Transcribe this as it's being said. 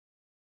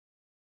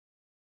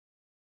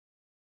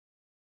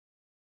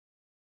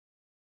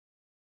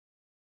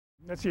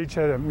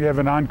We have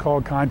an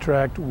on-call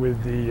contract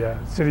with the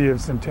city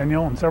of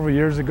Centennial, and several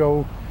years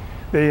ago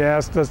they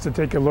asked us to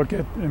take a look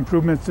at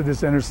improvements to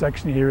this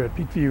intersection here at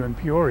Peakview and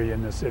Peoria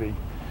in the city.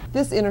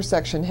 This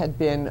intersection had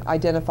been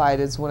identified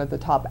as one of the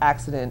top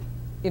accident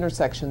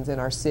intersections in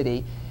our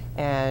city,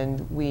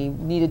 and we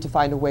needed to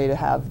find a way to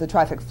have the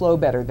traffic flow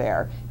better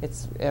there.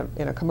 It's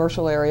in a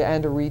commercial area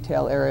and a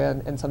retail area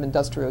and some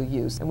industrial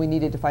use, and we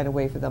needed to find a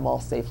way for them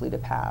all safely to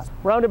pass.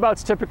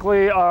 Roundabouts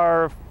typically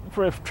are,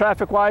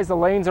 traffic-wise, the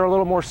lanes are a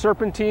little more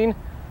serpentine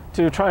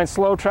to try and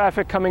slow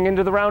traffic coming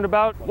into the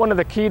roundabout. One of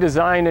the key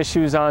design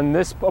issues on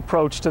this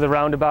approach to the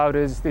roundabout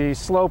is the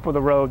slope of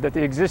the road, that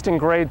the existing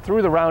grade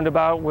through the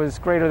roundabout was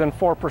greater than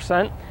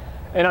 4%.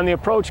 And on the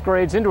approach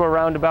grades into a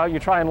roundabout, you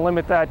try and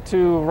limit that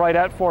to right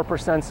at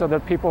 4% so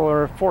that people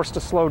are forced to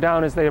slow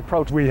down as they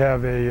approach. We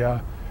have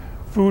a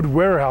food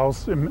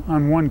warehouse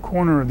on one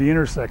corner of the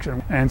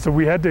intersection, and so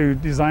we had to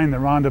design the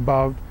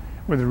roundabout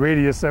with a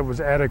radius that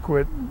was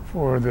adequate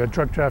for the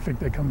truck traffic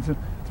that comes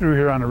through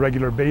here on a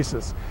regular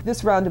basis.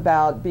 This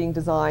roundabout being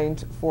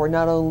designed for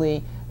not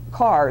only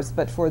cars,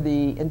 but for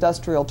the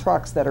industrial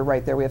trucks that are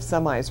right there. We have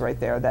semis right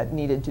there that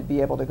needed to be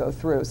able to go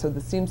through. So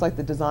it seems like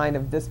the design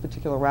of this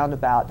particular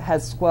roundabout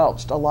has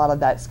squelched a lot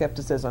of that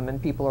skepticism,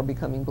 and people are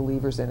becoming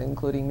believers in it,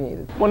 including me.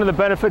 One of the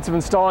benefits of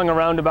installing a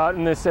roundabout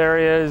in this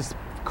area is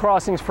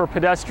crossings for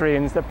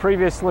pedestrians. That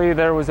previously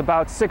there was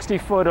about 60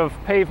 foot of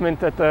pavement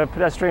that the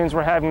pedestrians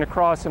were having to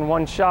cross in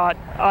one shot.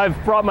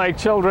 I've brought my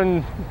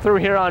children through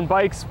here on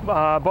bikes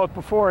both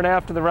before and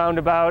after the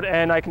roundabout,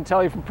 and I can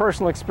tell you from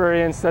personal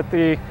experience that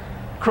the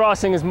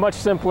crossing is much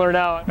simpler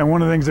now. Now,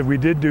 one of the things that we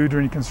did do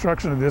during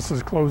construction of this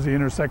is close the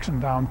intersection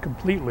down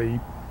completely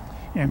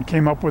and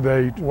came up with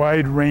a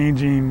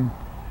wide-ranging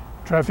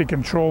traffic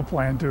control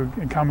plan to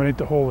accommodate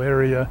the whole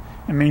area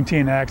and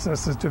maintain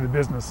accesses to the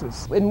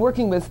businesses. In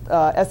working with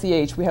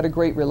SEH, we had a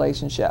great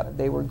relationship.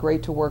 They were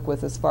great to work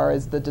with as far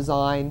as the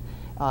design,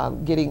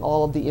 getting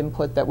all of the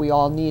input that we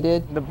all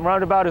needed. The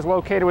roundabout is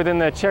located within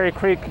the Cherry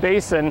Creek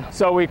Basin,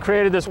 so we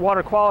created this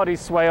water quality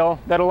swale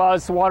that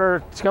allows the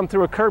water to come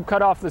through a curb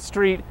cut off the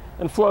street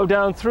and flow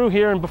down through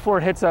here, and before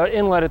it hits an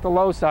inlet at the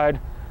low side.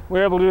 We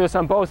were able to do this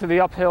on both of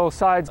the uphill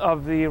sides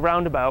of the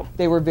roundabout.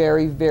 They were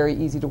very, very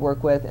easy to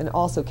work with and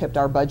also kept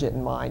our budget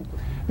in mind.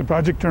 The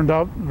project turned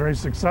out very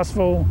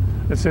successful.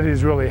 The city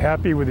is really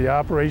happy with the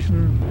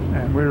operation,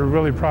 and we were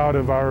really proud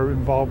of our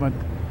involvement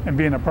and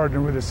being a partner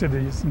with the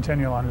city of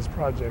Centennial on this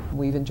project.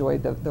 We've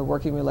enjoyed the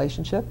working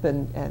relationship,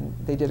 and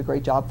they did a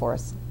great job for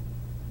us.